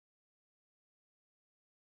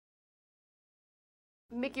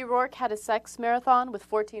Mickey Rourke had a sex marathon with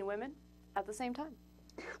 14 women at the same time.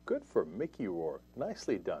 Good for Mickey Rourke.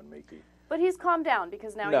 Nicely done, Mickey. But he's calmed down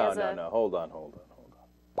because now he has a... No. Hold on.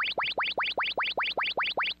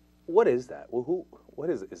 What is that? Well, what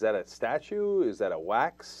is it? Is that a statue? Is that a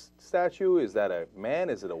wax statue? Is that a man?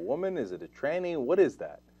 Is it a woman? Is it a tranny? What is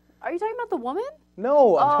that? Are you talking about the woman?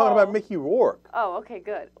 No, I'm talking about Mickey Rourke. Oh, okay,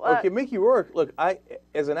 good. Okay, Mickey Rourke. Look,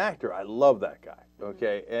 as an actor, I love that guy.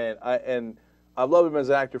 Okay, and I've loved him as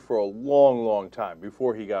an actor for a long, long time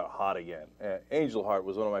before he got hot again. Angel Heart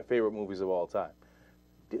was one of my favorite movies of all time.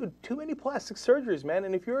 Dude, too many plastic surgeries, man.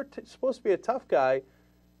 And if you're supposed to be a tough guy,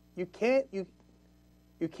 you can't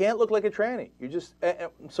look like a tranny. You just,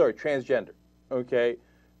 I'm sorry, transgender. Okay,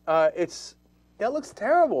 that looks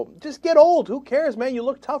terrible. Just get old. Who cares, man? You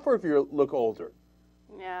look tougher if you look older.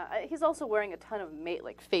 Yeah, he's also wearing a ton of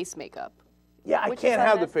face makeup. Yeah, I can't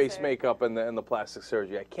have the face makeup and the plastic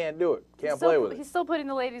surgery. I can't do it. Can't play with it. He's still putting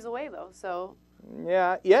the ladies away, though, so...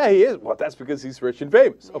 Yeah, he is. Well, that's because he's rich and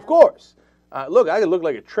famous, of course. Look, I could look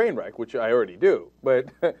like a train wreck, which I already do, but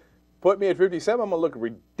put me at 57, I'm going to look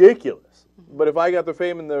ridiculous. But if I got the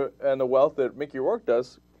fame and the wealth that Mickey Rourke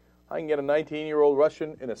does, I can get a 19-year-old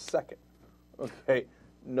Russian in a second. Okay?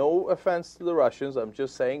 No offense to the Russians. I'm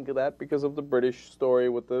just saying that because of the British story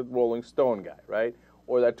with the Rolling Stone guy, right?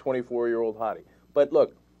 Or that 24-year-old hottie. But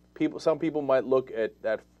look, some people might look at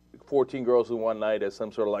that 14 girls in one night as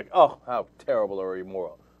some sort of like, oh, how terrible or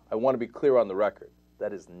immoral. I want to be clear on the record.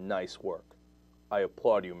 That is nice work. I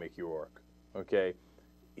applaud you, Mickey Rourke. Okay?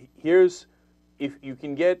 If you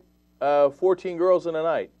can get 14 girls in a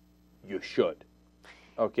night, you should.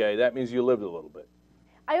 Okay? That means you lived a little bit.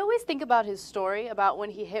 I always think about his story about when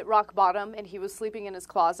he hit rock bottom and he was sleeping in his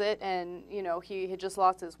closet and, you know, he had just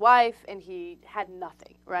lost his wife and he had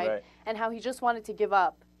nothing, right? And how he just wanted to give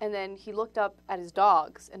up. And then he looked up at his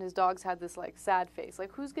dogs and his dogs had this, like, sad face.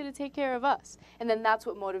 Like, who's going to take care of us? And then that's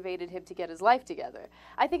what motivated him to get his life together.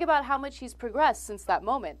 I think about how much he's progressed since that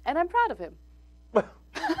moment, and I'm proud of him.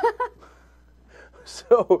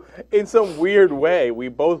 So, in some weird way, we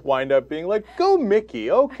both wind up being like, go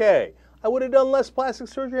Mickey, okay. I would have done less plastic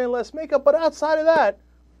surgery and less makeup, but outside of that,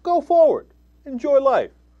 go forward. Enjoy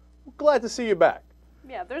life. Glad to see you back.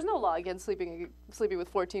 Yeah, there's no law against sleeping with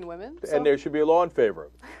 14 women. So. And there should be a law in favor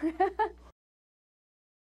of it.